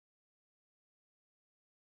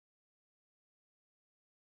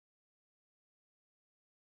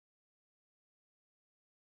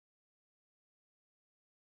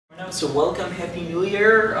So welcome, Happy New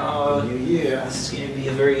Year. New Year. This is going to be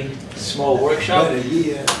a very small workshop. Better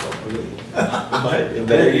year, hopefully. A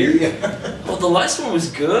better year? Well, the last one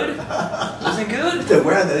was good. Wasn't good? The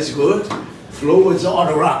weather is good. Fluids all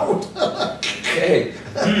around. Okay.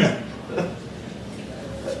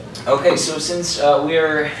 Okay, so since we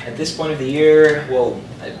are at this point of the year, well,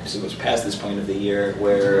 I suppose past this point of the year,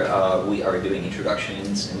 where we are doing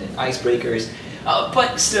introductions and icebreakers,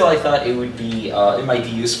 but still I thought it would be, it might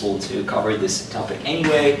be useful to cover this topic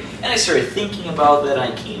anyway, and I started thinking about that.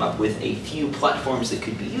 I came up with a few platforms that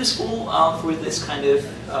could be useful for this kind of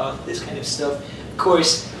stuff. Of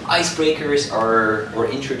course, icebreakers or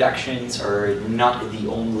introductions are not the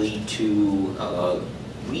only two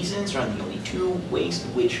reasons, or the only two ways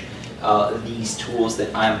in which these tools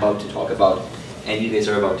that I'm about to talk about and you guys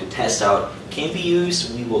are about to test out can be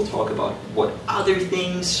used. We will talk about what other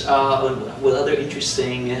things, what other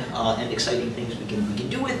interesting and exciting things we can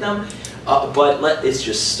do with them. But let's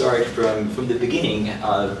just start from the beginning,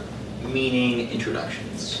 meaning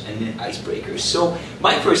introductions and then icebreakers. So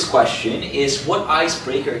my first question is, what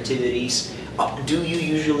icebreaker activities do you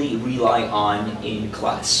usually rely on in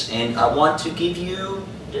class? And I want to give you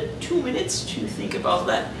 2 minutes to think about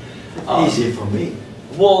that. Easy for me.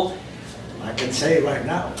 Well, I can say it right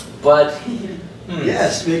now. But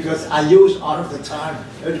yes, because I use all of the time.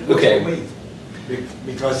 It works Okay. for me.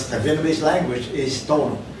 Because the Vietnamese language is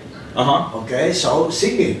tone. Okay, so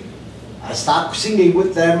singing. I start singing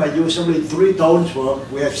with them. I use only 3 tones.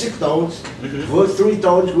 We have 6 tones. For 3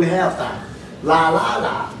 tones we have that. La la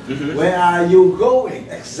la. Where are you going?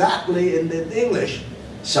 Exactly in English.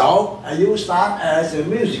 So I use that as a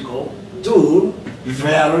musical tune.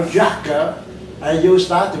 Very jacker. I use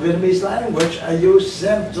that the Vietnamese language. I use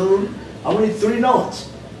same tune. Only 3 notes.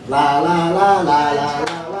 La la la la la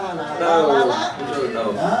la la la la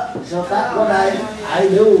la. So that's what I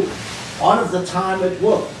do. All of the time it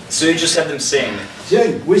works. So you just have them sing?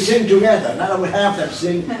 Sing. We sing together. Now we have them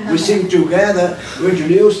sing. We sing together. We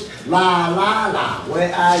introduce la la la.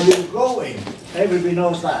 Where are you going? Everybody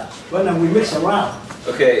knows that. But then we mix around.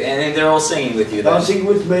 Okay, and then they're all singing with you then? Don't sing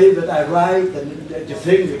with me, but I write the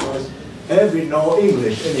thing because every know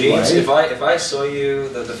English anyway. James, if I saw you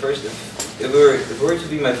the first, if it were to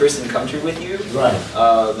be my first encounter with you, right?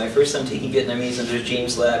 My first time taking Vietnamese, and there's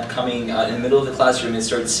James Lab coming in the middle of the classroom and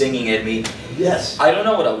starts singing at me. Yes. I don't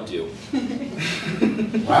know what I would do.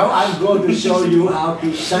 Well, I'm going to show you how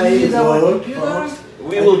to say the word first.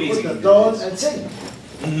 We will be put the tones and sing.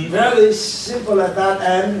 Very simple at that,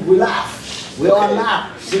 and we laugh. We all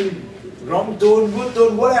laugh, sing wrong tune, good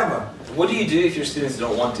tune, whatever. What do you do if your students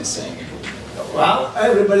don't want to sing? Well,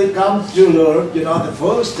 everybody comes to learn, you know, the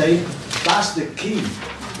first thing, that's the key.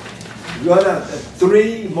 You got the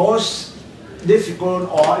 3 most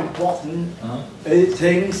difficult or important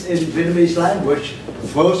things in Vietnamese language.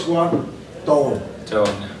 First one, tone.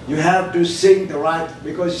 Tone. You have to sing the right,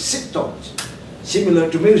 because 6 tones. Similar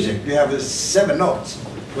to music, you have 7 notes.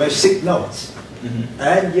 We have 6 notes.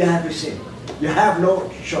 And you have to sing. You have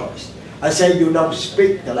no choice. I say you don't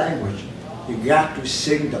speak the language. You got to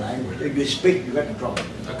sing the language. If you speak, you get in trouble.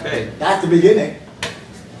 Okay. That's the beginning.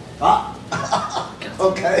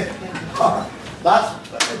 Okay.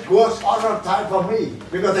 It works all the time for me.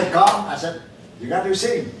 Because they come, I said, you got to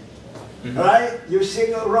sing. Right? You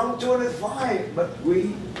sing a wrong tune, it's fine. But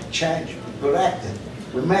we change, correct it.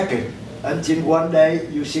 We make it. Until one day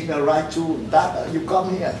you sing the right tune. That you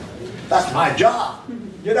come here. That's my job.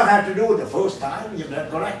 You don't have to do it the first time, you done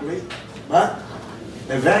correctly. But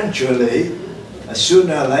eventually,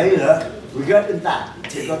 sooner or later, we get in that.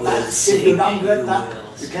 Because if you don't get that,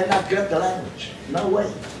 you cannot get the language. No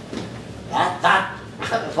way. That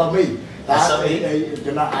for me, that's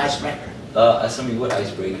an icebreaker. Asami, what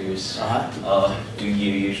icebreakers do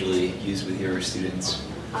you usually use with your students?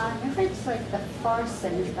 If it's like the first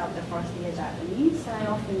semester of the first year Japanese, I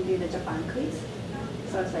often do the Japan quiz.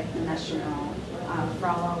 So it's like the national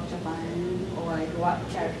flower of Japan, or like what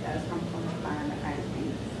characters come from Japan, that kind of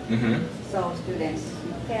thing. So students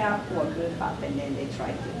pair or group up and then they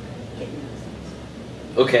try to get in.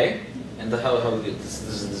 Okay. And how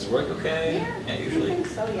does this work? Okay. Yeah, usually. I think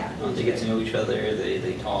so. Yeah. They get to know each other.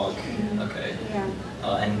 They talk. Okay. Yeah.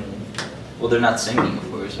 And well, they're not singing,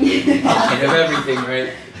 of course. But they can't have everything,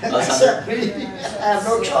 right? Except me. I have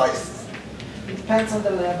no choice. It depends on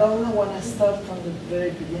the level. When I start from the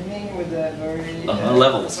very beginning with the very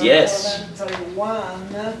levels, yes. elementary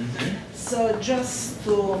one. So just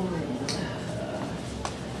to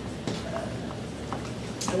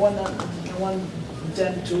I want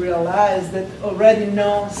them to realize that already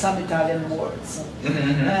know some Italian words,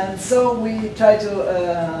 and so we try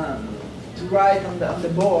to write on the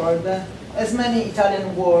board as many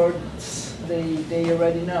Italian words they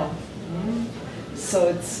already know. So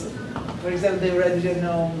it's, for example, they already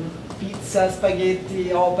know pizza,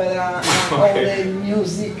 spaghetti, opera, all the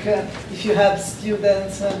music. If you have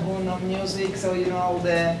students who know music, so you know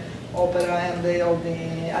the opera and all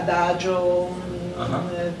the adagio,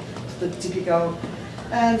 the typical,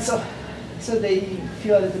 and so they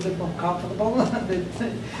feel a little bit more comfortable,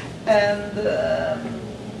 and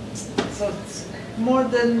so it's more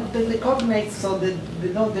than the cognates, so they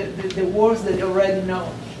know the words that they already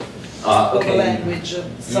know. Of the language.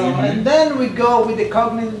 So and then we go with the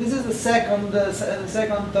cognate. This is the second,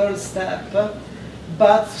 third step.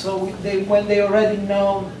 But so when they already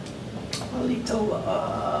know a little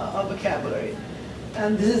vocabulary,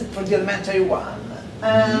 and this is for the elementary one.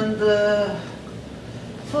 And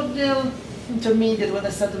for the intermediate, when I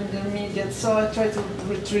start with intermediate, so I try to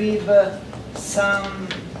retrieve some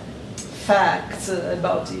facts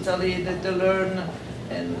about Italy that they learn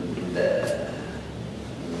in the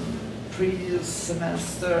previous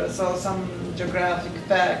semester, so some geographic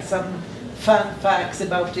facts, some fun facts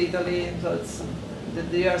about Italy, so it's,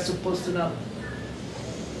 that they are supposed to know.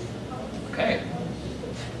 Okay.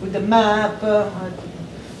 With the map,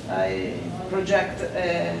 I project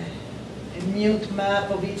a mute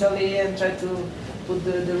map of Italy and try to put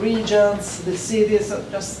the regions, the cities,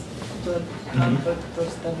 just to for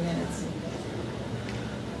first 10 minutes.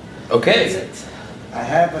 Okay. That's it. I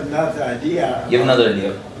have another idea. You have another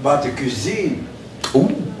idea? About the cuisine. Ooh.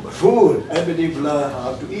 Food. Everybody learn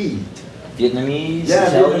how to eat. Vietnamese, Yeah,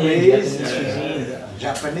 Italian, Vietnamese, Japanese cuisine.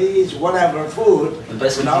 Japanese, whatever food. The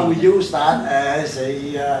best Now we cuisine. use that as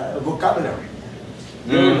a vocabulary.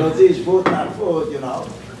 You know, this food, that food, you know.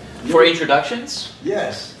 For introductions?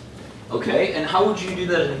 Yes. Okay, and how would you do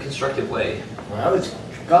that in a constructive way? Well, it's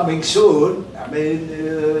coming soon. I mean,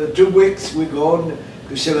 2 weeks we go on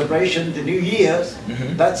to celebration the New Year's.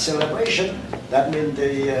 That celebration, that means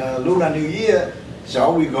the Lunar New Year.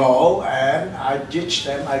 So we go and I teach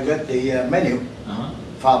them, I get the menu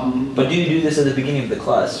from... But do you do this at the beginning of the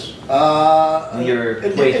class?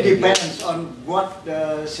 It depends on what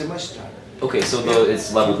semester. Okay, so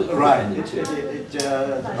it's leveled Right, dependent it's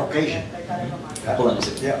occasion. Hold on a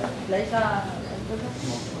second. Yeah.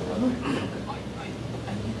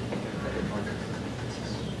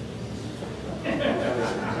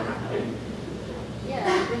 Yeah, I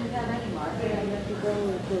didn't have any market. I had to go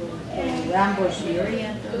to Rambo's area.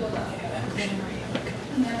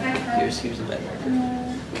 Here's the bed marker.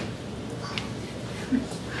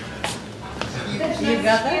 You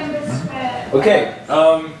got that? Okay,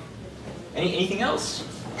 anything else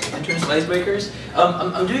in terms of icebreakers?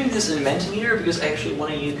 I'm doing this in Mentimeter because I actually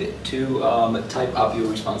want you to type up your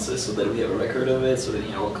responses so that we have a record of it, so that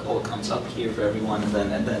you know it all comes up here for everyone,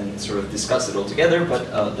 and then sort of discuss it all together. But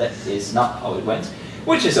that is not how it went,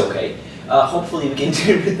 which is okay. Hopefully we can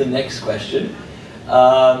do it with the next question.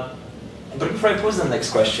 But before I pose the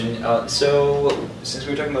next question, so since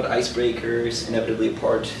we're talking about icebreakers, inevitably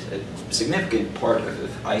a significant part of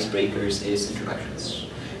icebreakers is introductions.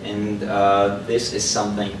 And this is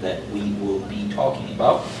something that we will be talking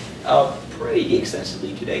about pretty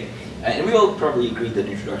extensively today. And we will probably agree that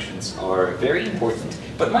introductions are very important.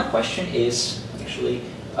 But my question is actually,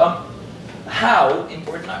 how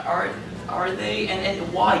important are they, and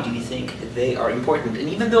why do you think they are important? And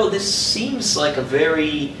even though this seems like a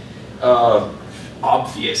very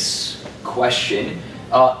obvious question,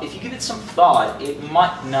 if you give it some thought, it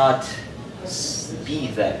might not be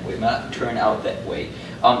that way, might not turn out that way.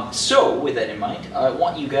 So with that in mind, I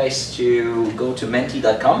want you guys to go to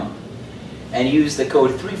menti.com and use the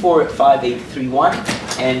code 345831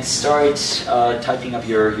 and start typing up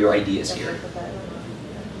your ideas here.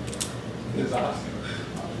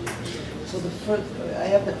 So I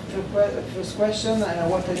have the first question.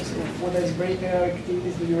 What icebreaker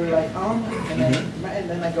activities do you rely on? And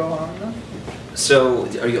then I go on. So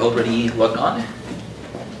are you already logged on?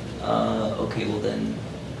 Okay, well then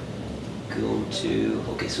go to,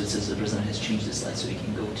 okay, so it says the president has changed the slide, so you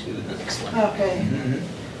can go to the next one. Okay.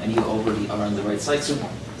 And you already are on the right side, so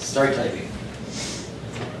start typing.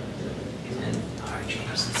 And, alright, James,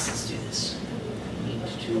 let's do this. We need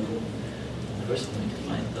to, first we need to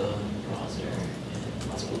find the browser, and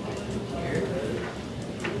let's go here.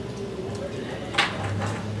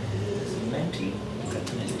 Menti, got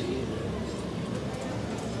Menti.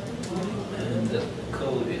 And the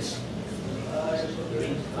code is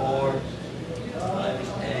 345831.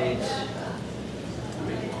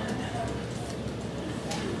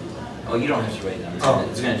 Oh, you don't have to write them.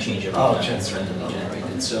 It's going to change every time. It's randomly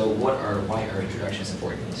generated. So, why are introductions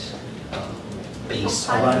important? Based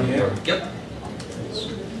on here. Yep.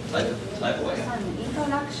 Type away.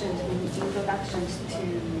 Introductions to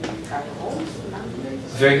travels, language.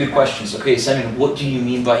 Very good questions. Okay, Simon, what do you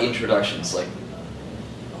mean by introductions? Like,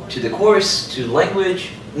 to the course, to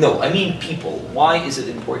language? No, I mean people. Why is it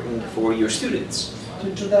important for your students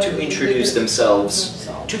to introduce themselves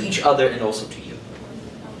to each other and also to you?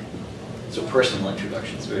 So personal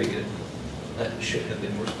introductions, very good. That should have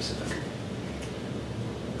been more specific.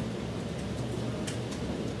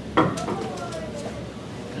 Can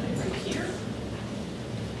I write here?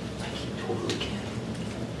 I totally can.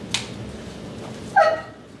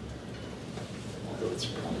 Although it's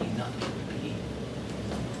probably not going to be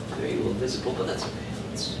very well visible, but that's okay.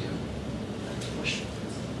 Let's do that question.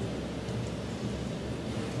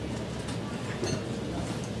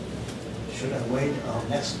 Should I wait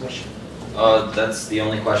next question? That's the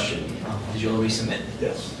only question. Did you already submit?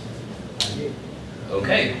 Yes. I did.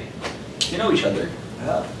 Okay. You know each other.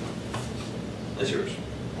 Yeah, That's yours.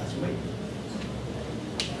 that's me.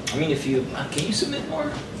 I mean, if you can you submit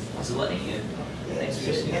more? Is it letting you?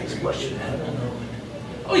 Next question. I don't know.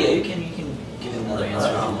 Oh yeah, you can give another answer.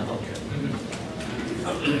 If you want.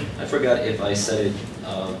 Okay. I forgot if I set it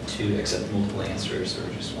to accept multiple answers or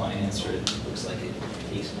just one answer. It looks like it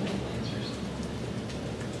takes multiple answers.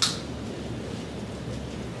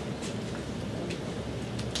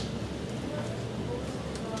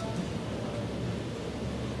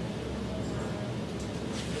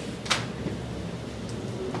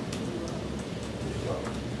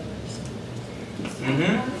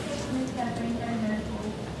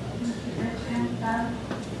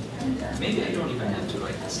 Maybe I don't even have to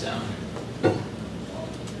write this down.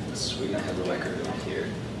 So we're gonna have a record over here.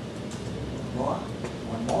 More?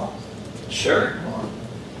 One more? Sure. More?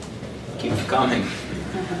 Keep coming.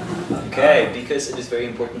 Okay, because it is very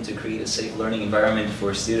important to create a safe learning environment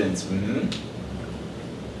for students.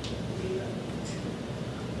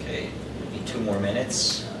 Okay, need 2 more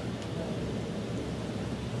minutes.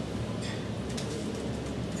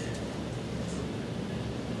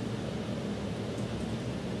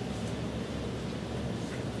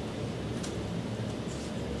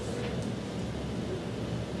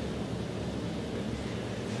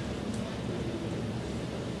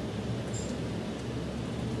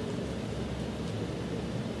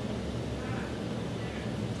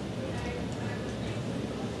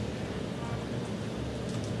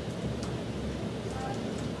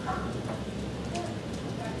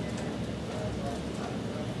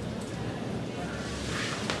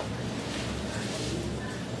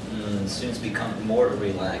 Students become more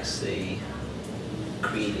relaxed, they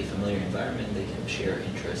create a familiar environment, they can share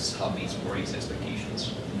interests, hobbies, worries,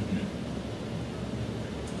 expectations.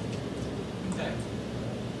 Okay.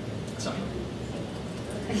 Simon?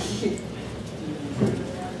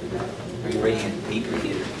 Are you writing on paper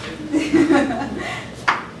here?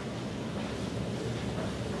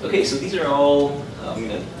 Okay, so these are all,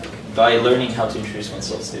 by learning how to introduce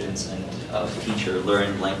oneself, students and teacher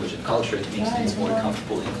learn language and culture to make students more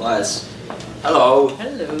comfortable in class. Hello.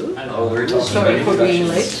 Hello. Hello. We're talking Sorry about for being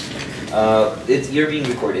introductions. You're being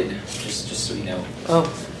recorded, just so you know. Oh,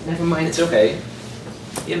 never mind. It's okay.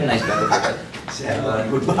 You have a nice back haircut. Say hello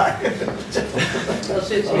and goodbye. I'll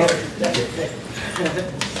sit here.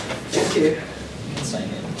 Thank you. You can sign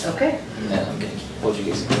in. Okay. And I'm going to hold you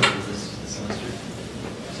guys accountable this semester.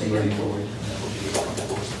 So you're moving forward. And I'll hold you guys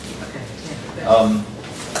accountable.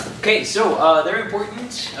 Okay, so they're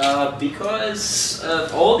important because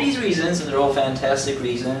of all these reasons, and they're all fantastic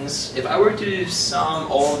reasons. If I were to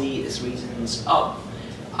sum all these reasons up,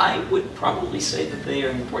 I would probably say that they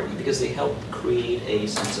are important because they help create a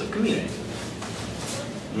sense of community.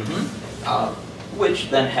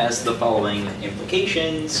 Which then has the following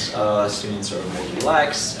implications. Students are more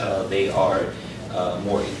relaxed, they are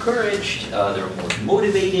more encouraged, they're more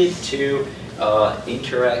motivated to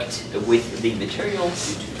interact with the material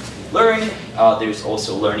to learn. There's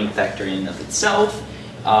also learning factor in of itself.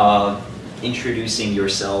 Introducing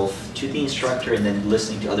yourself to the instructor and then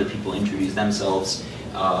listening to other people introduce themselves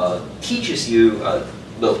teaches you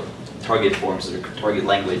target forms or target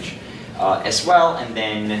language as well, and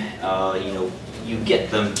then you get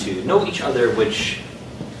them to know each other, which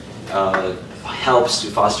helps to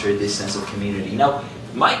foster this sense of community. Now,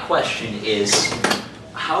 my question is,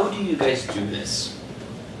 how do you guys do this?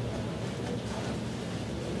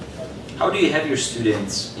 How do you have your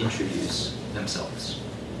students introduce themselves?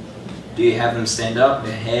 Do you have them stand up?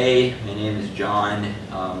 Hey, my name is John.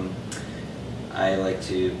 I like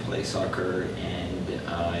to play soccer and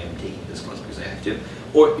I'm taking this class because I have to.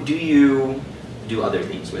 Or do you do other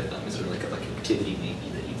things with them? Is there like an activity maybe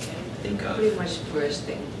that you can think of? Pretty much the first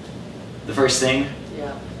thing. The first thing?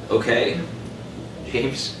 Yeah. Okay.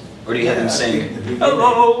 James? Or do you have them saying,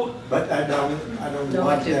 hello? But I don't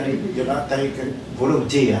want them, taking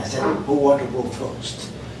volunteer. I said, who want to go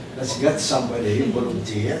first? Let's get somebody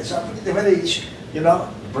volunteer. Somebody,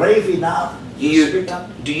 brave enough.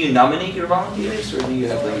 Do you nominate your volunteers, or do you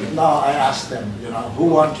have like? No, I ask them, who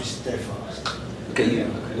want to stay first? Okay,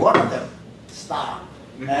 One of them start.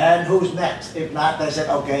 And who's next? If not, I said,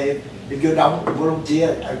 okay, if you don't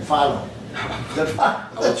volunteer, I follow. I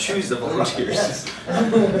will choose the volunteers. Yes.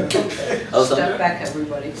 Step back,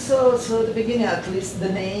 everybody. So at the beginning, at least the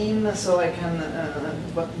name, so I can,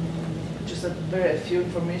 but just a very few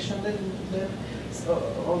information that so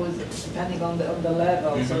always depending on the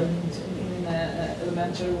level. So in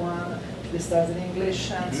elementary one, they start in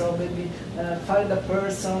English, and so maybe find a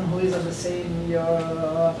person who is at the same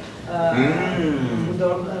your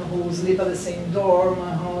who sleep at the same dorm.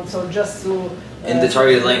 So just to in the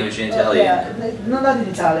target language in Italian. Yeah, no, not in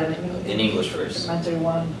Italian. In English first. Elementary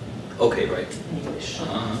one. Okay, right. In English.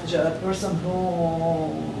 Just a person who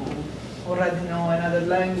already know another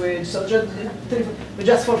language. So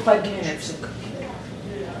just for 5 minutes.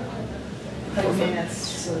 5 minutes.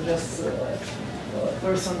 So just a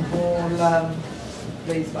person who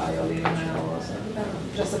plays violin or something.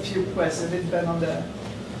 Just a few questions. It depends on the.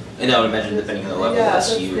 And I would imagine depending on the level, yeah, that's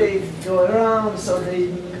so you. They go around. So they.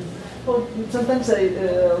 Well, sometimes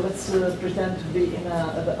let's pretend to be in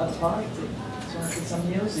a party. So with some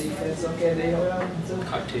music, it's okay. They go around. So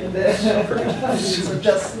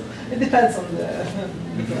just it depends on the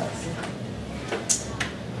class.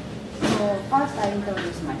 So first I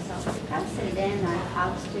introduce myself to class, and then I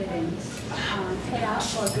have students head up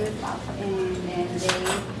or group up, and then they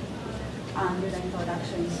do the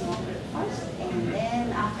introduction in small group first, and then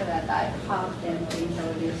after that I have them to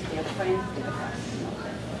introduce their friends to the class.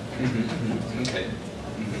 Okay.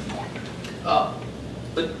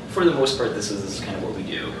 But for the most part, this is kind of what we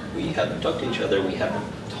do. We have them talk to each other. We have them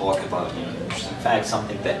talk about interesting facts,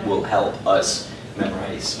 something that will help us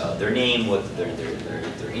memorize their name, what their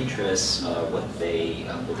interests, what they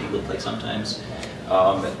look like sometimes.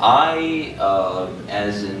 I,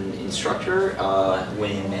 as an instructor,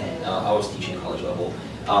 when I was teaching college level,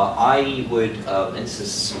 I would, and this is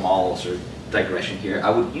a small sort of digression here, I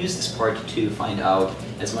would use this part to find out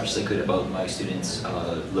as much as I could about my students'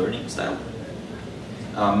 learning style.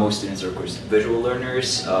 Most students are, of course, visual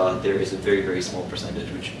learners. There is a very, very small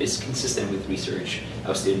percentage, which is consistent with research,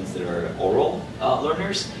 of students that are oral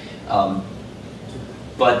learners.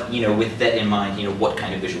 But with that in mind, what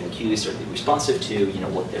kind of visual cues are they responsive to?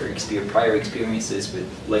 What their prior experiences with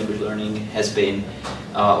language learning has been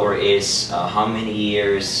or is. How many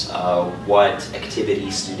years? What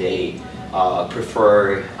activities do they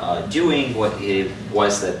prefer doing? What it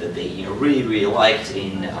was that they really, really liked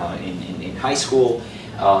in high school,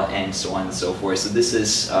 and so on and so forth. So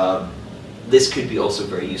this could be also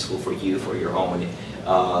very useful for you for your own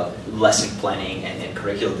lesson planning and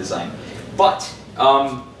curriculum design. But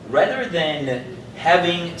rather than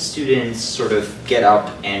having students sort of get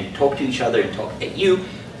up and talk to each other and talk at you,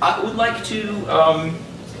 I would like to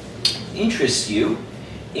interest you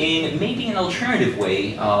in maybe an alternative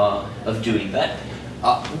way of doing that,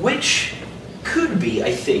 which could be,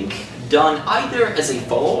 I think, done either as a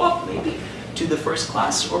follow-up, maybe, to the first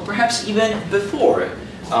class, or perhaps even before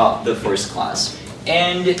the first class.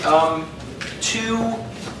 And to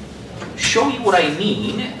show you what I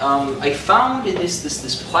mean, I found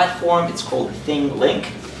this platform. It's called ThingLink.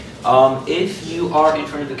 If you are in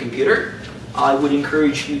front of the computer, I would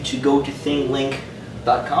encourage you to go to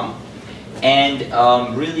thinglink.com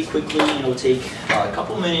and really quickly, take a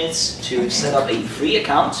couple minutes to set up a free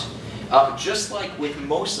account. Just like with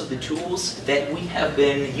most of the tools that we have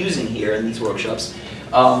been using here in these workshops,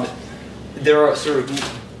 there are sort of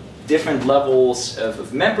different levels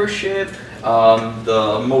of membership.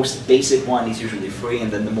 The most basic one is usually free,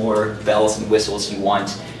 and then the more bells and whistles you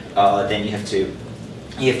want, then you have to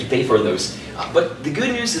pay for those. But the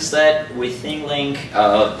good news is that with ThingLink,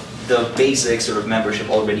 the basic sort of membership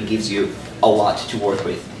already gives you a lot to work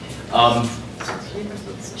with.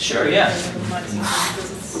 Sure, yeah.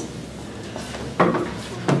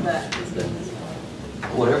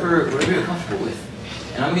 Whatever you're comfortable with.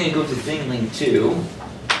 And I'm going to go to ThingLink too.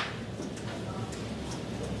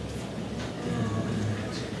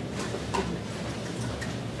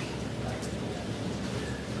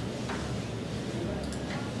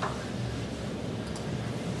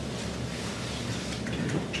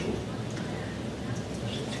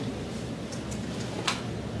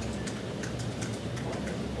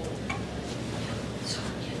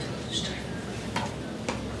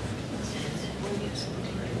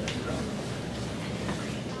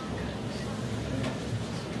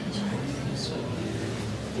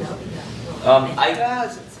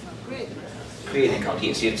 Create an account.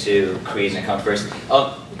 Yes, you have to create an account first.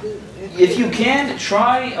 If you can,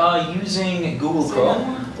 try using Google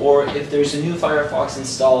Chrome, or if there's a new Firefox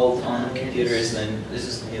installed on computers, then this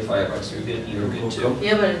is the new Firefox. You're good too.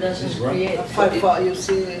 Yeah, but it doesn't create. Firefox, you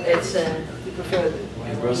see, It's you prefer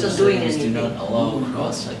it. Browser settings do not allow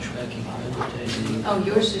cross-site tracking advertising. Oh,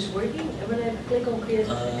 yours is working? When I click on create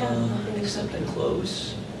account, Accept and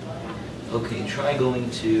close. Okay, try going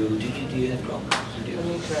to. Do you have Chrome? You do. Let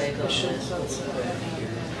me try it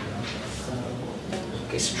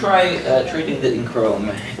Okay, so try doing that in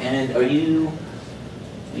Chrome. And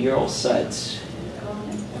you're all set.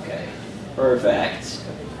 Okay, perfect.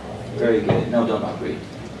 Very good. No, don't upgrade.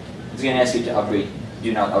 It's going to ask you to upgrade.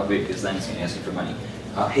 Do not upgrade because then it's going to ask you for money.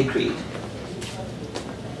 Hit create.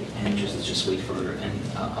 And just wait for an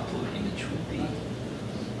upload image would be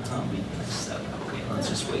next step. Okay, let's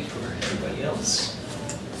just wait for everybody else.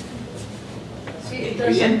 See, it Are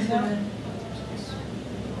you in? doesn't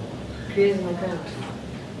create an account.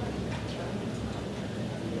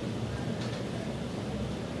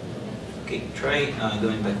 Okay, try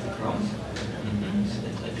going back to Chrome. So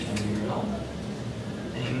then type in your URL.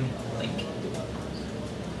 Name, link.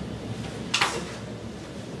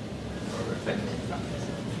 Perfect.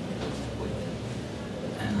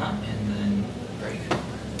 And then, very good.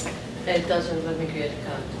 It doesn't let me create an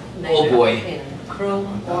account. Oh Neither boy. In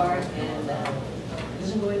Chrome or in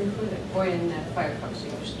doesn't go in Chrome or in Firefox.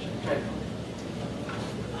 You just try it.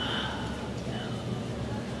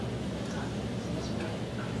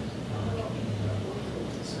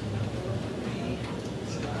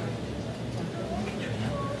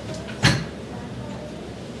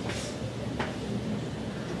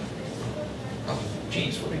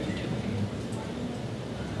 James, what are you doing?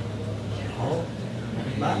 Oh,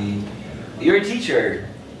 You're a teacher.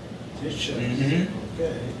 teacher.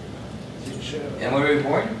 Okay. Teacher. And where were you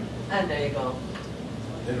born? And there you go.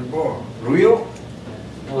 Little boy. Real?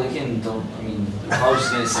 Well, again, I was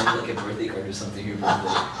just going to send you like a birthday card or something, your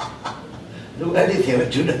birthday. Do anything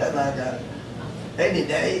to that like that. Any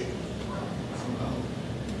day.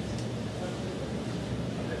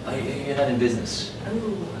 You're not in business.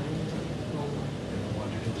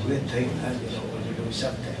 We're taking that, when you do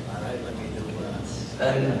something, all right, let me do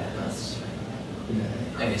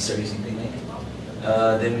Okay, start using Picnic.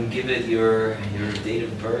 Then give it your date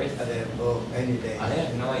of birth. any day. I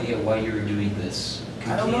have no idea why you're doing this.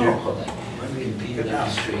 I don't know. Hold on. Computer Good enough.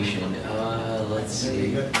 registration. Let's Then you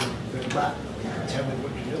see. got good luck. Tell me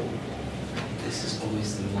what to do. This is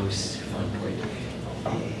always the most fun part.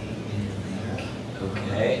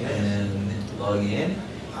 Okay, and log in.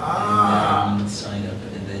 And then sign up,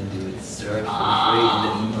 and then do it start for free, and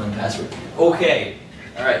then email and password. Okay.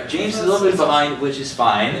 All right. James is a little bit behind, which is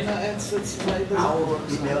fine. It It's my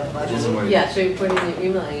doesn't work. Yeah, so you put in your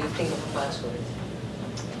email and you think of a password.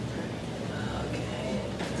 Okay.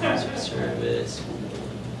 Password service.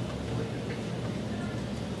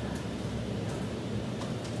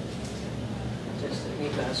 Just any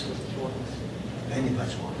password that you want. Any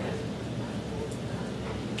password.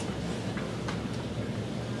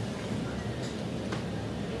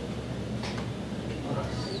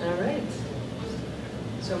 All right.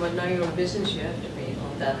 So when now you're in business, you have to be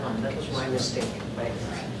on that one. That was my mistake, right?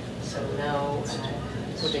 So now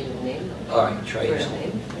put in your name, All right. Try it first now.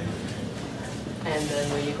 name, and then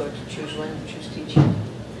when you go to choose one, choose teaching.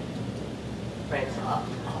 Right.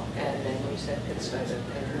 And then you set get started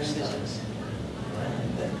and you're in business.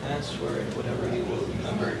 And then password, whatever you will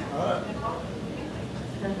remember.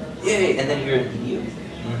 Yay! And then you're in EU.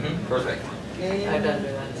 Perfect. I've done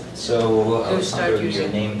that. So So start under your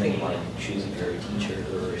using name, then you Picnic. want to choose if you're a teacher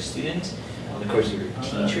or a student. And of course, you're a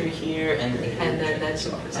teacher here, and And then that's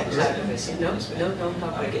exactly it. No, no, don't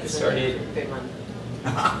talk about it. Get started. Pay money.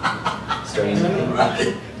 Starting.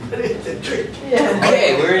 The trick. Yeah.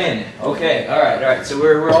 Okay, we're in. Okay, all right. So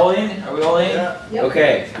we're all in. Are we all in? Yeah. Yep.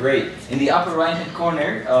 Okay, great. In the upper right-hand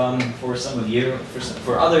corner, for some of you,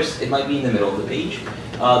 for others, it might be in the middle of the page.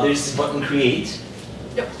 There's this button Create.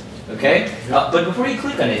 Yep. Okay, but before you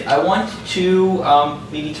click on it, I want to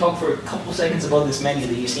maybe talk for a couple seconds about this menu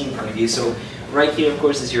that you see in front of you. So right here, of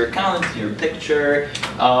course, is your account, your picture.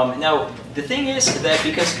 Now, the thing is that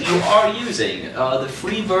because you are using the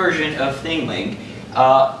free version of ThingLink,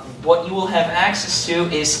 what you will have access to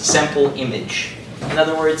is sample image. In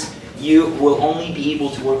other words, you will only be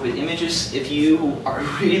able to work with images. If you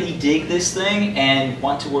really dig this thing and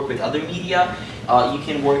want to work with other media, you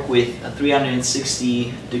can work with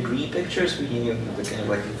 360-degree pictures, where you have kind of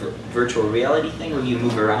like a virtual reality thing where you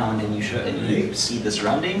move around and you see the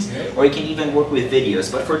surroundings, or you can even work with videos.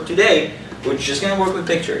 But for today, we're just going to work with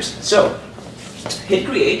pictures. So hit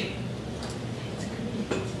create.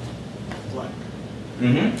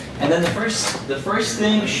 And then the first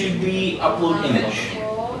thing should be upload image.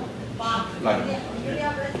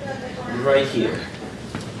 Right here.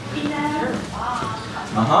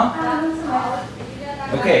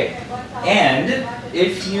 Okay. And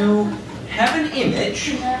if you have an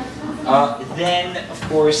image, then of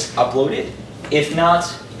course upload it. If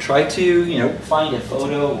not, try to find a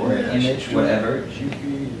photo or an image, whatever. Should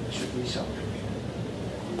be something.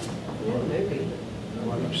 Yeah, maybe.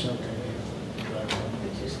 One of something.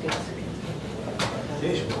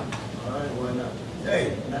 This one. Alright, why not?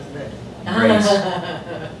 Hey, not bad. Great.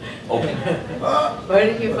 Open. Where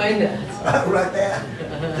did you find that? Right there.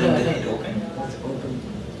 Did it open? It's open.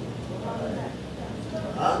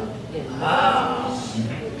 Okay.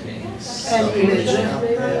 And image.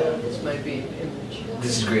 This might be an image.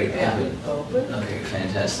 This is great. Yeah. Open. Okay,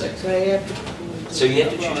 fantastic. So I have to So you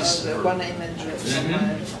have to choose one image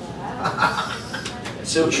somewhere.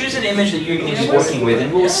 So choose an image that you're going to be working with,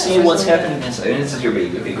 and we'll see what's happening inside. And this is your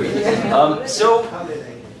baby. Okay, great.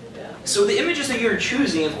 So the images that you're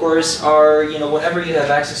choosing, of course, are whatever you have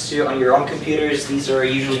access to on your own computers. These are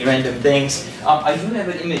usually random things. I do have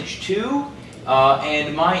an image too,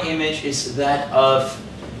 and my image is that of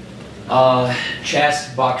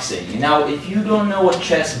chess boxing. Now, if you don't know what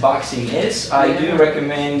chess boxing is, I do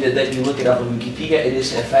recommend that you look it up on Wikipedia. It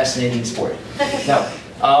is a fascinating sport. Now,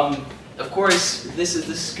 of course, this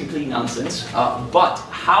is complete nonsense. But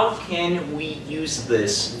how can we use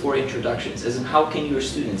this for introductions? As in, how can your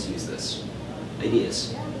students use this?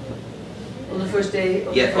 Ideas? On the first day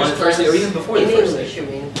of Yeah, on the first day, or even before the first day. English, you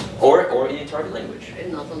mean? Or in a target language.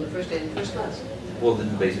 And not on the first day in the first class. Well, then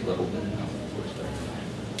the basic level, then no, of course.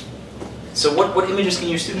 So what images can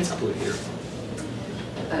your students upload here?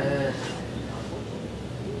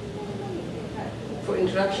 For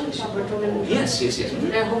introductions, we're talking Yes.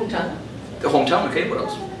 their hometown. The hometown, okay, what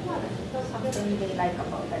else? Something they like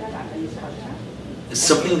about the Japanese culture.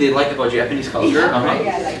 Something they like about Japanese culture?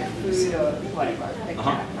 Yeah, like food or whatever. Like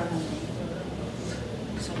that.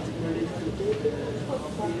 Something related to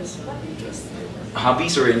hobbies or interests.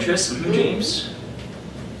 Hobbies or interests, James?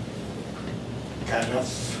 Kind of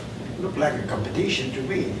look like a competition to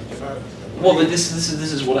me. Well, but this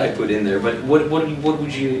is what I put in there. But what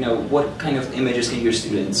would you what kind of images can your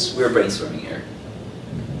students? We're brainstorming here.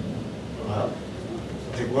 Well,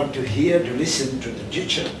 they want to hear, to listen to the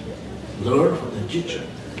teacher, learn from the teacher.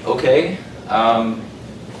 Okay,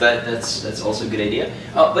 that's also a good idea.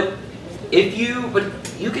 But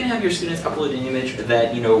you can have your students upload an image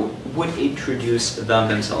that would introduce them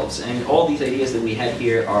themselves, and all these ideas that we had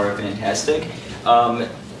here are fantastic.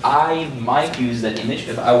 I might use that image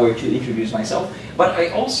if I were to introduce myself, but I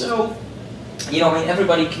also,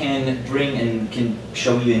 everybody can bring and can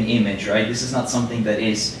show you an image, right? This is not something that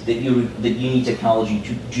you need technology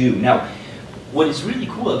to do. Now, what is really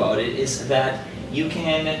cool about it is that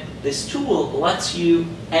this tool lets you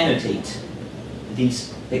annotate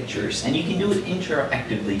these pictures, and you can do it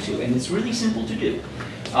interactively too, and it's really simple to do.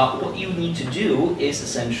 What you need to do is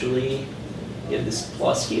essentially, you have this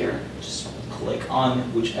plus here, just click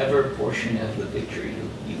on whichever portion of the picture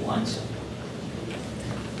you want.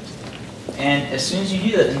 And as soon as you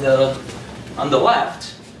do that, on the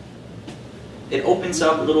left, it opens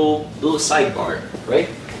up a little sidebar, right?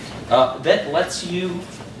 That lets you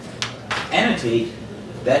annotate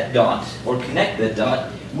that dot or connect that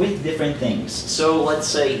dot with different things. So let's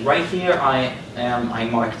say right here I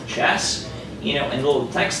marked chess. In a little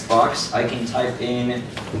text box I can type in,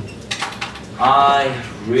 I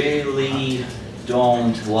really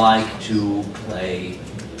don't like to play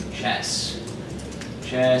chess.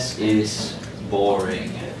 Chess is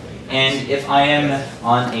boring. And if I am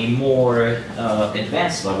on a more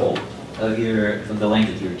advanced level of the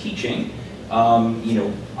language you're teaching,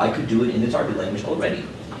 I could do it in the target language already.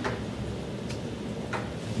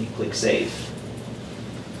 You click save.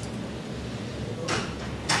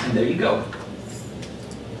 And there you go.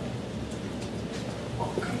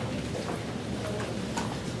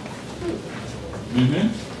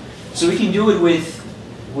 So we can do it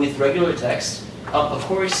with regular text. Of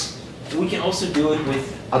course, we can also do it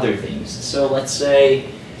with other things. So let's say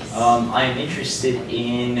I'm interested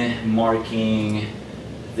in marking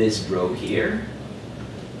this row here,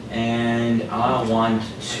 and I want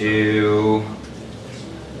to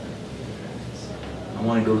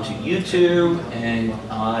go to YouTube, and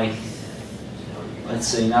let's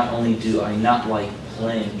say not only do I not like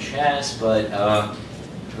playing chess, but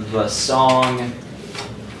the song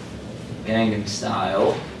Gangnam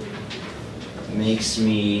Style makes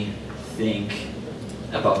me think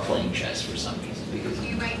about playing chess for some reason, because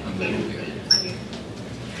I'm very good at it.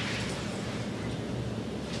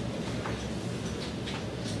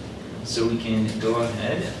 so we can go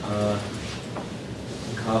ahead,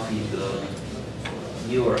 copy the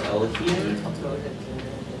URL here,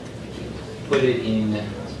 put it in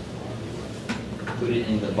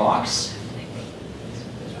the box.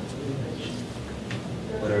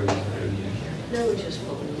 What are we doing here? No, we just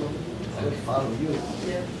follow them. I will follow you.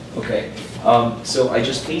 Yeah. Okay, so I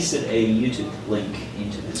just pasted a YouTube link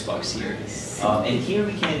into this box here, and here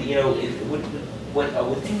we can, you know, what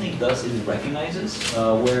ThinkLink does is it recognizes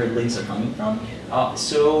where links are coming from.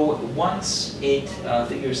 So once it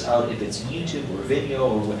figures out if it's YouTube or video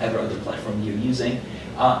or whatever other platform you're using,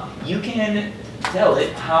 you can tell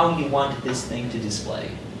it how you want this thing to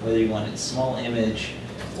display, whether you want a small image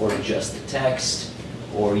or just text,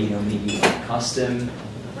 or you know, maybe you want custom.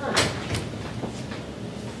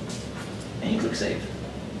 And you click Save.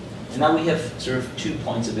 And now we have sort of 2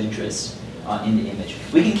 points of interest in the image.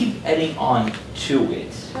 We can keep adding on to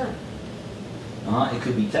it. It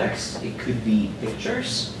could be text, it could be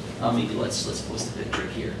pictures. Maybe let's post a picture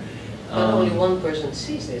here. But only one person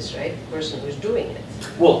sees this, right? The person who's doing it.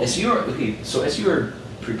 Well, as you're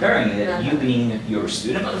preparing it, you being your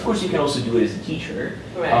student, but of course you can also do it as a teacher.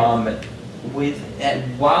 Right.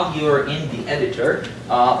 While you're in the editor,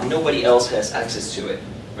 nobody else has access to it.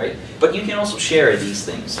 Right? But you can also share these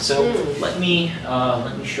things. So let me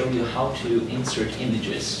show you how to insert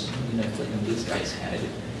images. I'm gonna click on this guy's head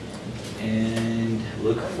and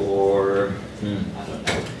look for I don't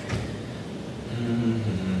know,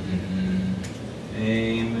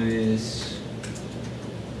 famous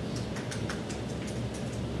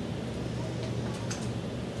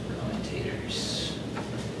commentators.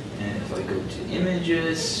 And if I go to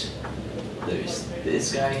images, there's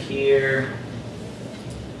this guy here.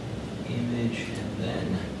 Image, and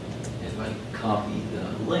then if I copy the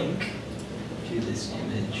link to this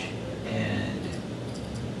image and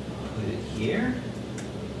put it here,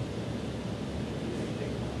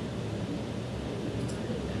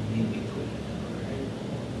 and maybe put it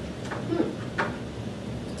over.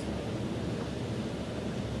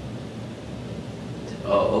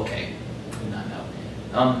 Oh, okay. Not now.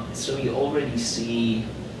 So you already see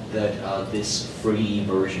that this free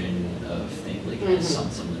version of ThinkLink has some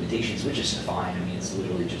limitations, which is fine. I mean, it's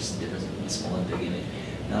literally just the difference between a small and big image,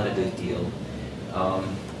 not a big deal.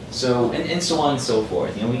 So and so on and so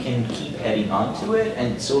forth. You know, we can keep adding on to it,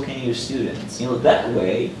 and so can your students. You know, that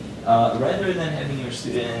way, rather than having your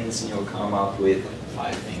students, you know, come up with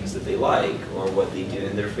 5 things that they like, or what they do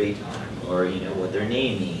in their free time, or you know what their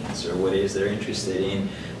name means, or what it is they're interested in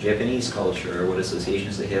Japanese culture, or what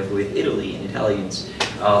associations they have with Italy and Italians.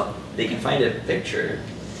 They can find a picture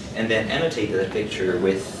and then annotate that picture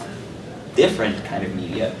with different kind of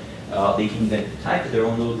media. They can then type their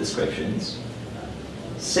own little descriptions,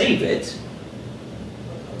 save it,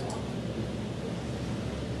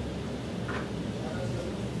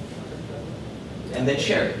 and then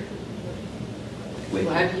share it.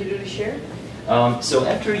 How do you do the share? So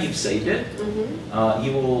after you've saved it,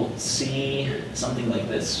 you will see something like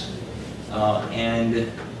this, and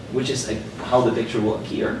which is like how the picture will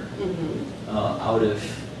appear out of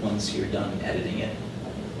once you're done editing it.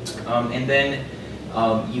 And then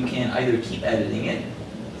you can either keep editing it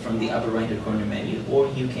from the upper right-hand corner menu, or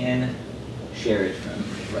you can share it from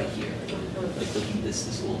right here, by clicking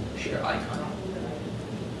this little share icon.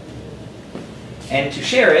 And to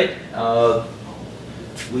share it,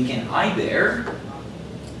 we can either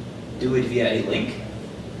do it via a link,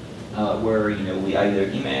 where you know we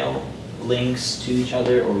either email links to each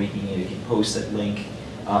other, or we can, you can post that link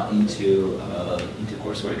into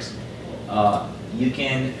Courseworks. You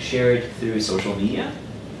can share it through social media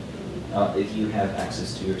if you have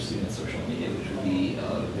access to your students' social media, which would be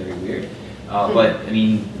very weird. But I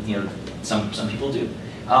mean, you know, some people do.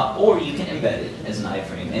 Or you can embed it as an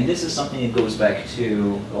iframe, and this is something that goes back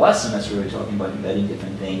to the last semester. We were talking about embedding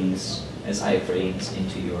different things as iframes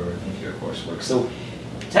into your coursework. So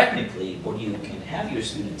technically, what you can have your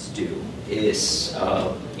students do is,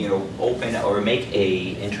 you know, open or make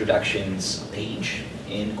a introductions page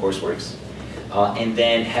in Courseworks, and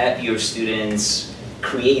then have your students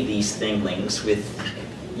create these ThinkLinks with,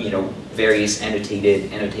 you know, various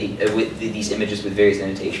with these images with various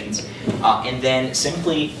annotations, and then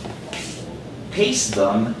simply paste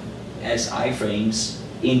them as iframes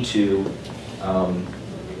into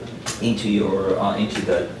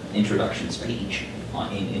the introductions page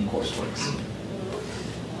in Courseworks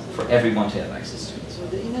for everyone to have access to. So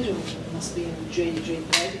the image must be in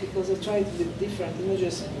JPEG, because I tried with different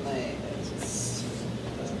images and it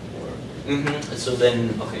doesn't work. So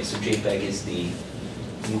then, okay, so JPEG is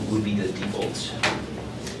would be the default.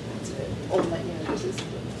 All my images is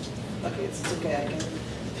okay, it's okay, I can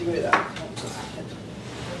figure it out.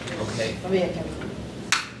 Okay. Maybe I can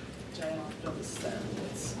try to understand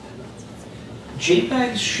what's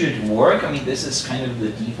JPEGs should work. I mean, this is kind of the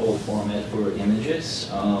default format for images,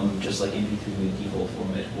 just like MP3 is the default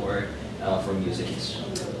format for music.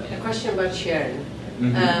 A question about sharing.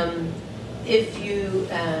 Mm-hmm. If you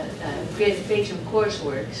create a page of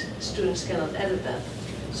coursework, students cannot edit that.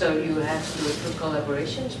 So you have to do it through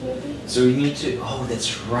collaborations, maybe? So you need to, oh,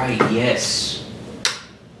 that's right, yes.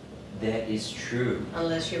 That is true.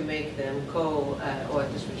 Unless you make them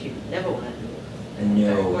co-authors, which you never want to do.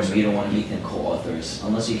 No, you don't want to make them co-authors,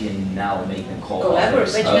 unless you can now make them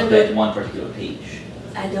co-authors Collaborate, of that one particular page.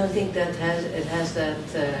 I don't think that has that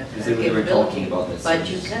Because they were talking about that. But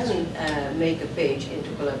you can make a page into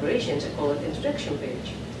collaborations and call it introduction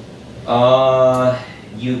page.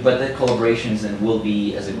 But the collaborations then will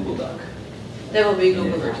be as a Google Doc. There will be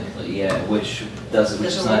Google Doc. Yeah, which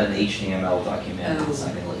is not an HTML document. Oh. It's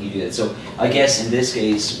not going to let you do it. So I guess in this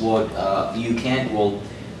case, what you can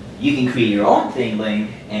create your own thing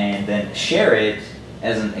link and then share it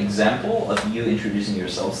as an example of you introducing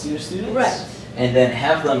yourselves to your students. Right. And then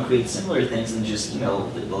have them create similar things and just email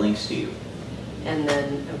the links to you. And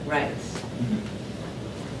then, right. Mm-hmm.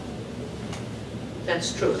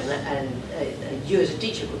 That's true, and you as a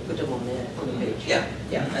teacher could put them on the page. Yeah,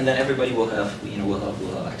 and then everybody will have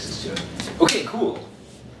access to it. Okay, cool.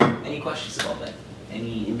 Any questions about that?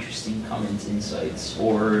 Any interesting comments, insights,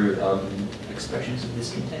 or expressions of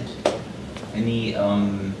discontent? Any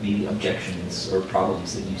maybe objections or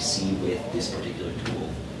problems that you see with this particular tool?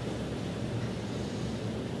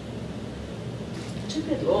 It's a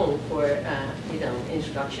bit long for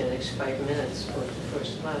introduction. It's 5 minutes for the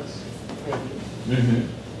first class, maybe. Mm-hmm.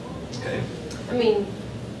 Okay. I mean,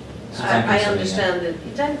 So I understand that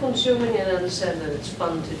it's time consuming, and I understand that it's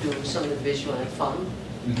fun to do something visual and fun,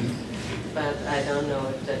 but I don't know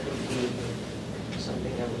if that would be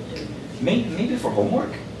something I would do. Maybe for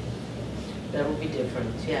homework. That would be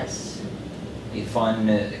different, yes. A fun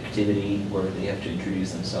activity where they have to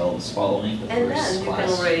introduce themselves following the And first then you class.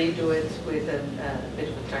 can already do it with a bit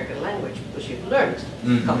of a target language because you've learned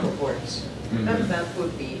a couple of words. That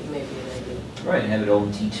would be maybe an idea. Right, have it all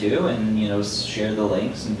in T2 and share the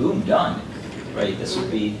links and boom, done. Right, this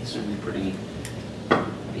would be pretty. I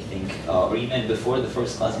think, or even before the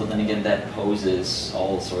first class, but then again that poses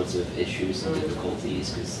all sorts of issues and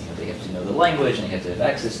difficulties because they have to know the language and they have to have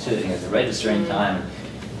access to it and they have to register in time.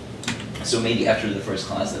 So maybe after the first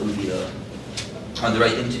class, that would be the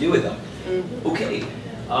right thing to do with them. Okay. We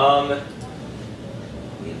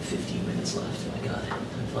have 15 minutes left. Oh my God, time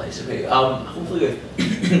flies. Okay. Hopefully we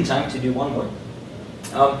have time to do one more.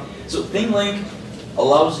 So ThingLink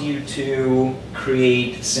allows you to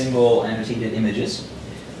create single annotated images.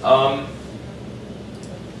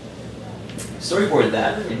 Storyboard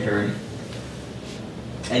that in turn.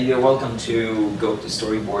 And you're welcome to go to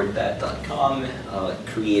storyboardthat.com,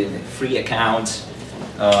 create a free account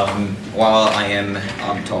while I am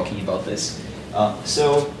talking about this.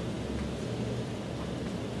 So,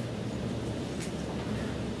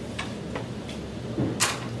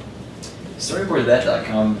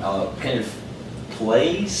 storyboardthat.com kind of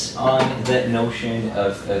plays on that notion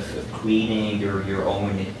of creating your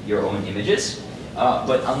own images,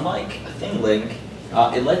 but unlike ThingLink,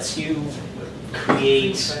 it lets you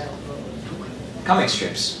create comic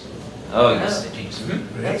strips. Oh yes, James.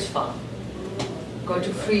 That's fun. Go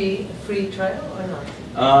to free trial or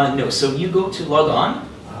not? No. So you go to log on.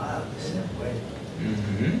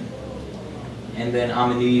 And then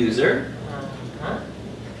I'm a new user.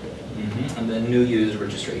 And then new user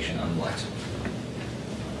registration unlocked.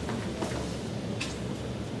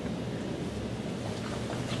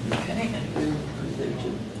 Okay, and we're there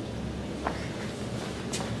too.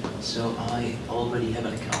 So I already have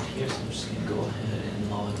an account here, so I'm just going to go ahead and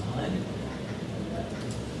log on.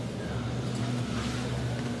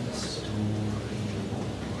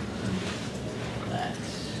 That.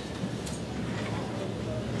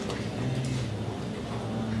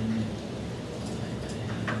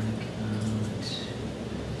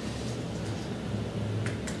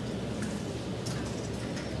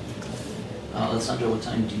 Alessandra, what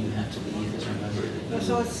time do you have to leave? Because remember that you...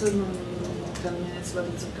 So it's 10 minutes, but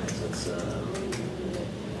it's okay. So it's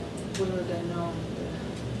what would I know?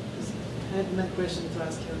 I had a question to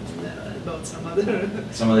ask you about some other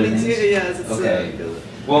things. Yes, it's okay.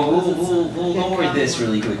 Well, we'll go over this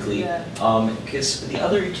really quickly, because the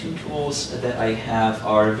other two tools that I have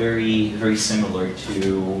are very similar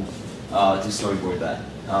to Storyboard That.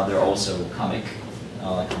 They're also comic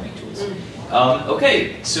tools.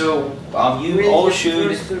 Okay, so you all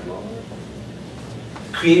should.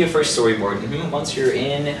 create your first storyboard. Once you're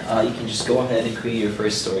in, you can just go ahead and create your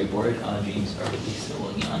first storyboard. James, are we still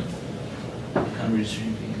logging on?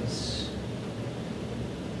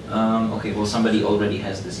 Okay, well somebody already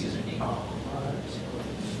has this username.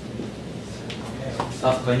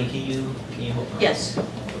 Bunny, can you help? Yes.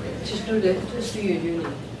 Just do your uni.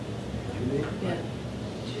 Yeah.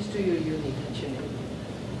 Just do your uni, that's your name.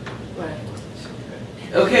 Right.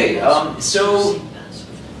 Okay, so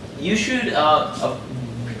you should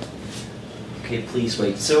okay, please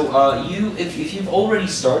wait. So if you've already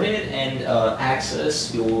started and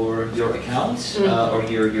access your account or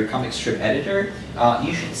your comic strip editor,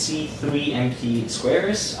 you should see 3 empty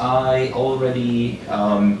squares. I already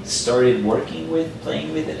started playing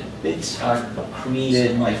with it a bit.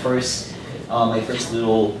 Created my first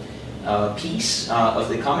little piece of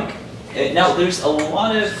the comic. Now there's a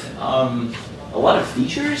lot of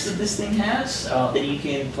features that this thing has that you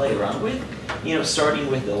can play around with. Starting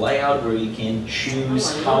with the layout where you can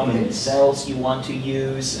choose how many cells you want to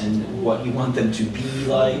use and what you want them to be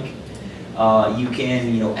like. You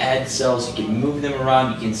can, add cells, you can move them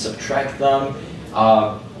around, you can subtract them.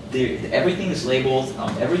 Everything is labeled,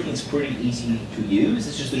 everything's pretty easy to use,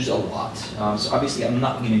 it's just there's a lot. So obviously I'm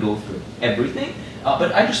not going to go through everything,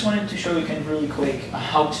 but I just wanted to show you kind of really quick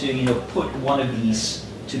how to, put one of these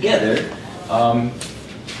together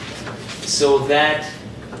so that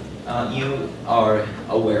you are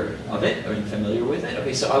aware of it or familiar with it.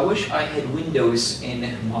 Okay, so I wish I had windows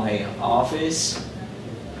in my office.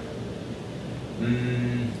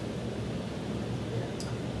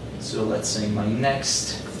 So let's say my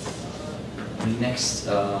next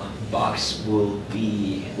box will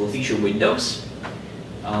feature windows,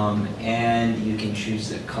 and you can choose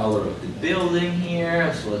the color of the building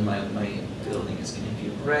here. So my building is going to be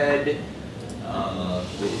red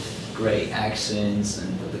with gray accents,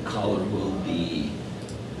 and the color will be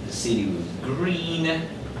the city with green.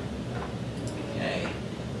 Okay,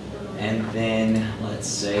 and then let's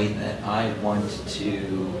say that I want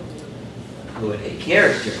to put a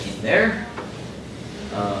character in there.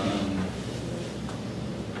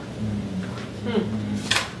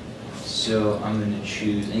 So I'm going to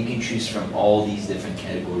choose, and you can choose from all these different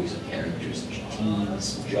categories of characters: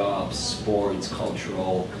 teams, jobs, sports,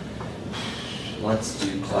 cultural. Let's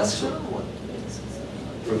do classical.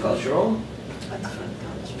 For cultural?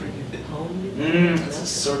 It's a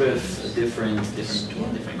sort of different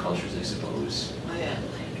cultures, I suppose. Oh yeah.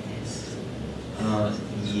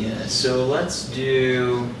 Yeah. So let's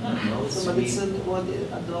do. I don't know. Let's So, but it's what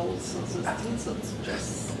adults on the streets, it's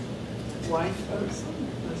just white person.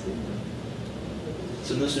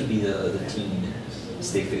 So those would be the teen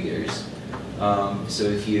stick figures. So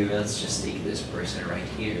if let's just take this person right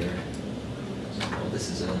here. Well, this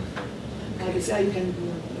is a. You can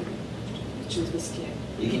choose the skin.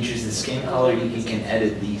 You can choose the skin color. You can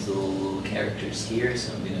edit these little characters here.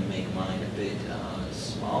 So I'm gonna make mine a bit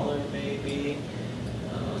smaller, maybe,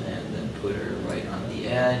 and then put her right on the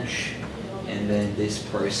edge. And then this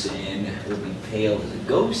person will be pale as a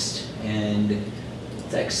ghost, and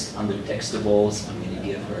text under textables, I'm going to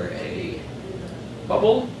give her a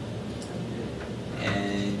bubble,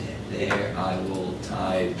 and there I will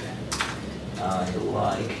type, I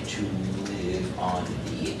like to live on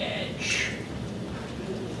the edge.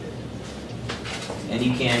 And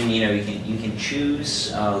you can, you can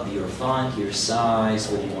choose your font, your size,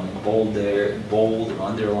 whether you want it bold or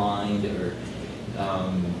underlined, or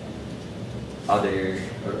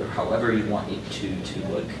or however you want it to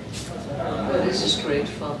look. This is great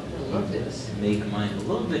fun. I love this. Make mine a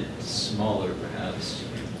little bit smaller, perhaps.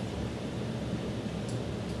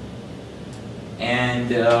 And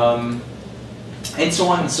so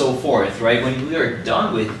on and so forth, right? When we are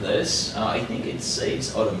done with this, I think it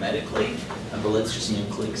saves automatically. But let's just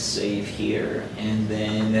click save here, and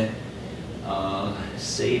then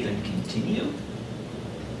save and continue.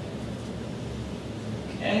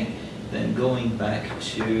 Okay. Then going back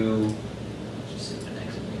to, just save an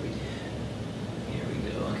exit maybe. Here we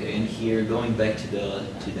go. Okay, and here going back to the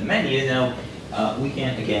menu now, we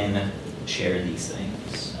can again share these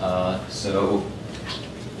things. So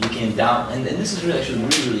you can and this is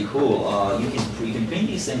really cool. You can print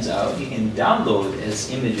these things out. You can download as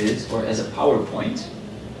images or as a PowerPoint.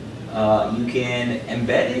 You can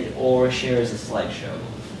embed it or share as a slideshow.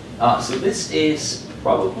 So this is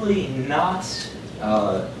probably not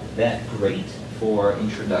that great for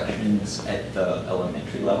introductions at the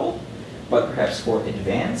elementary level, but perhaps for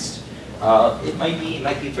advanced, it might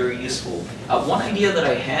be very useful. One idea that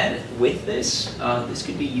I had with this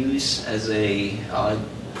could be used as a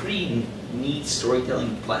pretty neat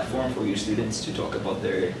storytelling platform for your students to talk about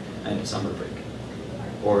their summer break.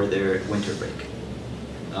 or their winter break,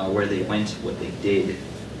 where they went, what they did,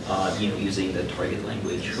 using the target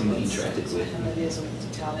language, whom we interacted with. And it is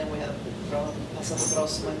with Italian, we have passato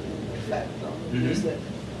prossimo and perfetto. Use the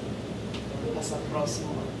passato prossimo,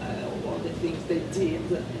 all the things they did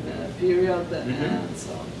in a period, and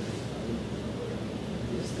so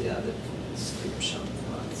use the other description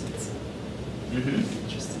ones. It's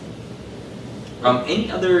interesting.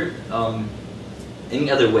 Any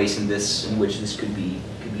other ways in which this could be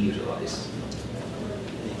utilized?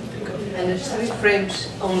 And it's 3 frames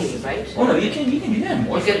only, right? Oh no, you can add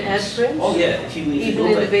more. You can add frames? Oh yeah, if you Even go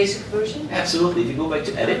in back, the basic version? Absolutely. If you go back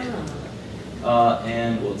to edit,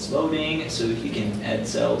 and it's loading, so if you can add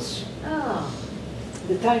cells.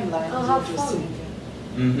 The timeline Oh, is how interesting.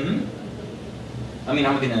 Mm-hmm. I mean,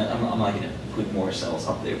 I'm not gonna put more cells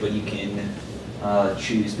up there, but you can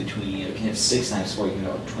choose between. You can have 6 times 4. You can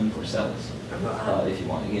have 24 cells if you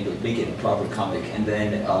want. You can make it a proper comic, and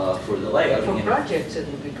then for the layout. For you can projects, it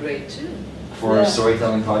would be great too. For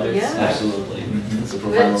storytelling projects, Yeah. absolutely. So for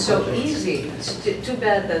But viral it's so projects. easy. It's too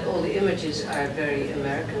bad that all the images are very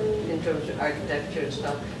American in terms of architecture and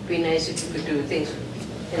stuff. It'd be nice if you could do things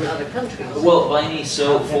in other countries. Well, Viney,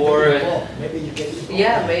 so maybe you can.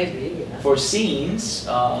 Yeah, maybe. Yeah. for scenes,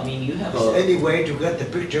 I mean, you have Is a any way to get the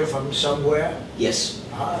picture from somewhere? yes.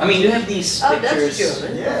 I mean, you have these Oh, pictures. that's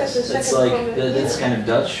German. Yes, That's the That's second like one. that's kind of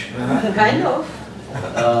Dutch. Kind of.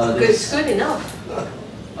 Good, it's This, good enough.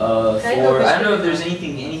 Kind for of is I don't know good if there's enough.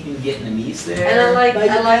 anything Vietnamese there. And I like But you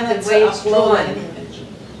the cannot way it's upload drawn. an image.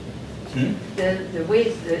 Hmm? The way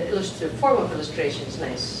the form of illustration is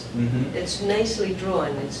nice. Mm-hmm. It's nicely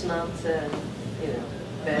drawn. It's not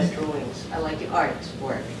bad drawings. I like the art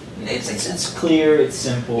work. It's clear. It's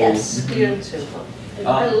simple. Yes, clear and simple.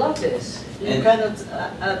 I love this. You And- cannot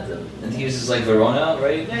add them. It uses like Verona,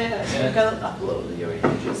 right? Yeah, you cannot upload your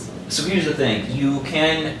images. So here's the thing: you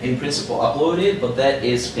can, in principle, upload it, but that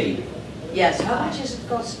is paid. Yes, how much does it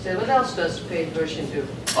cost? What else does the paid version do?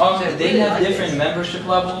 So I They really have like different this. membership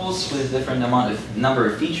levels with different number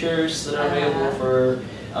of features that are available for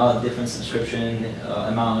different subscription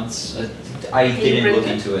amounts. I you didn't print look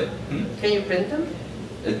them? into it. Can you print them?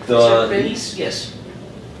 The print? these, yes,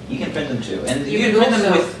 you can print them too, and You you can could print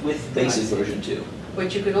them also- with basic version too.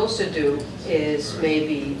 What you could also do is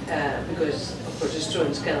maybe, because of course the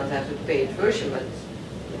students cannot have the paid version, but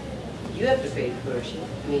you have the paid version,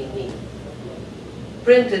 me.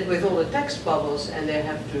 Print it with all the text bubbles and they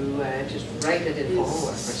have to just write it in for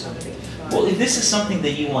homework or something. Well, if this is something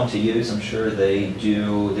that you want to use, I'm sure they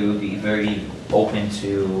do. They would be very open to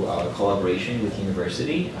collaboration with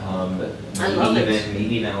university. I love it.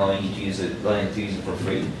 Maybe even allowing you to use it, for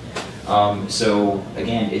free. So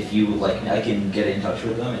again, if you would like, I can get in touch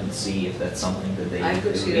with them and see if that's something that they. I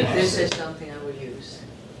could they see would be that this interested is something I would use.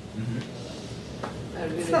 in. Mhm. I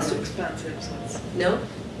really It's not so would. expensive, so it's, No?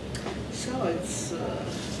 so it's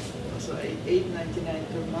 $8.99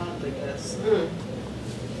 per month, I guess. Mm.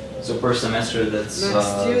 So per semester, that's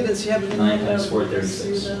Like students, you have the 9 number times 4, of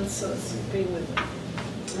 36. students, so it's pay with.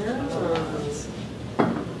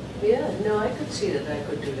 Yeah, no, I could see that I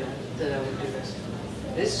could do that, that I would do this.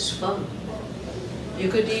 This is fun. You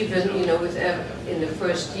could even, with in the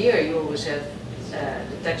first year, you always have,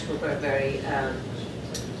 the textbook are very,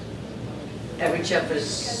 every chapter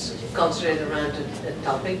is concentrated around a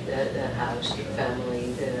topic, the house, the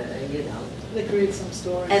family, They create some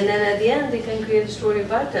stories. And then at the end, they can create a story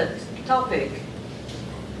about that topic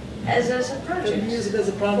as a They project. use it as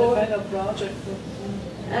a kind of project.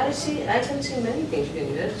 I can see many things you can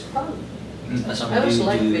do. That's fun. So I always do-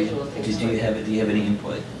 like do- visual things Do you like have any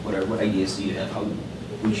input? What ideas do you have? How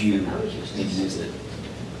would you I would use maybe this. use it?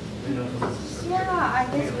 Yeah, I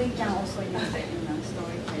guess we can also use it in a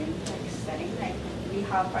storytelling setting. Like we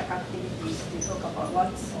have like activities to talk about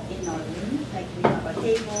what's in our room. Like we have a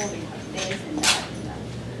table, we have this and that and that.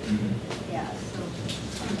 Mhm. Yeah, so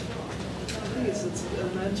I think it's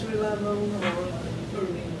elementary level or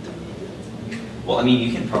early intermediate. Well, I mean,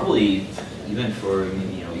 you can probably even for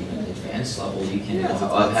maybe even advanced level, you can Yeah, it's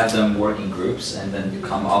have them work in groups and then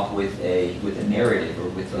come up with a narrative or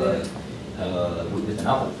with a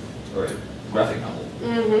novel or a graphic novel.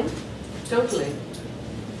 Mm-hmm. Totally.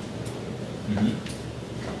 Mm-hmm.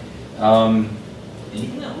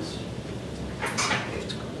 Anything else?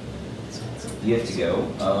 You have to go.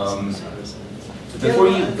 Before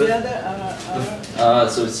you. The other,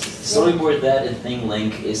 So it's storyboard that and thing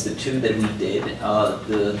link is the two that we did.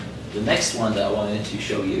 The next one that I wanted to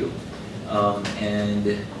show you, and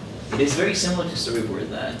it is very similar to storyboard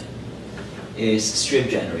that, is strip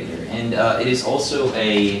generator, and it is also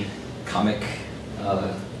a comic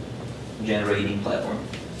generating platform.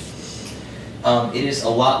 it is a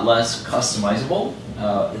lot less customizable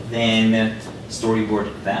than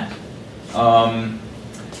Storyboard that.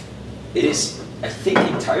 It is, I think,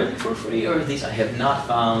 entirely for free, or at least I have not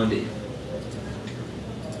found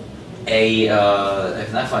a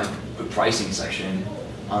pricing section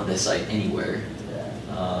on the site anywhere.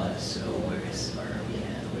 So where are we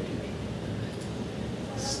at? Where do we?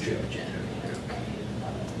 Strip generator.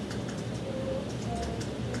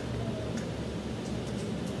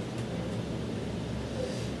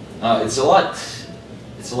 Okay. It's a lot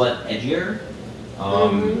edgier.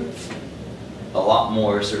 A lot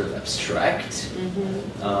more sort of abstract.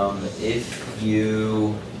 If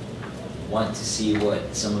you want to see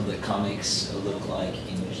what some of the comics look like,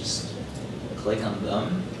 you can just click on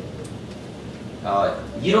them.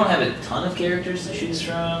 You don't have a ton of characters to choose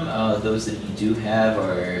from. Those that you do have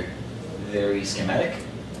are very schematic.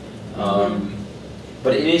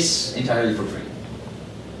 But it is entirely for free.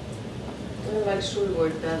 I like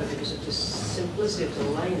Storyboard better because of the simplicity of the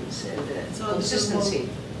lines and the consistency.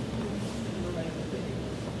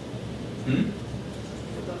 I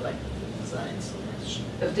don't like the design so much.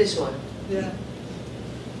 Of this one? Yeah.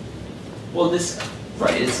 Well, this,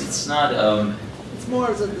 right, it's not, it's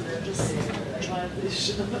more than just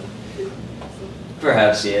childish.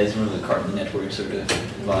 perhaps, yeah, it's more of the Cartoon Network sort of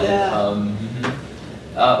vibe. Yeah.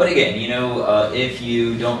 But again, you know, if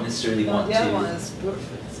you don't necessarily want The to... other one is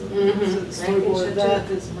perfect. So, Mm-hmm. so Storyboard that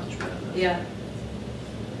is much better. Yeah.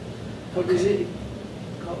 What does it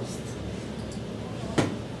cost?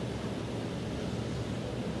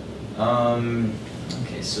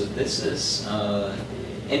 Okay, so this is,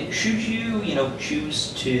 and should you,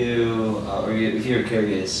 choose to, or if you're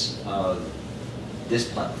curious,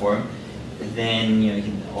 this platform, then, you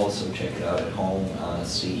can also check it out at home,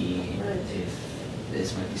 see if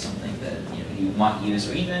this might be something that, you might use,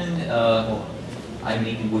 or even, well, I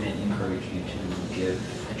maybe wouldn't encourage you to give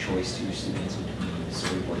a choice to your students between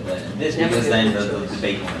Storyboard that and this, because then the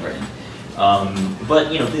debate won't never end. But,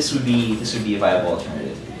 this would be a viable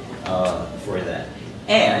alternative. For that.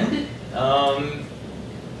 And, I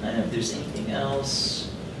don't know if there's anything else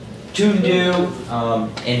to do.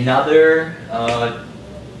 Another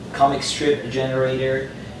comic strip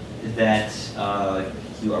generator that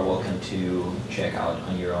you are welcome to check out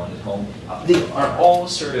on your own at home. They are all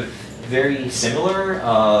sort of very similar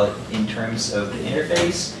in terms of the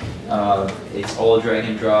interface. It's all drag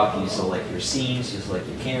and drop. You select your scenes, you select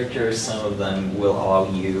your characters. Some of them will allow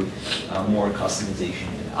you more customization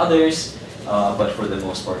than others. But for the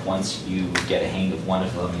most part, once you get a hang of one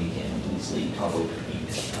of them, you can easily toggle between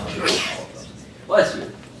all of them. Bless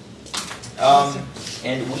you.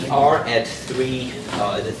 And we are at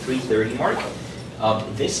the 3:30 mark.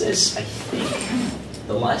 This is, I think,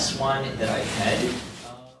 the last one that I had.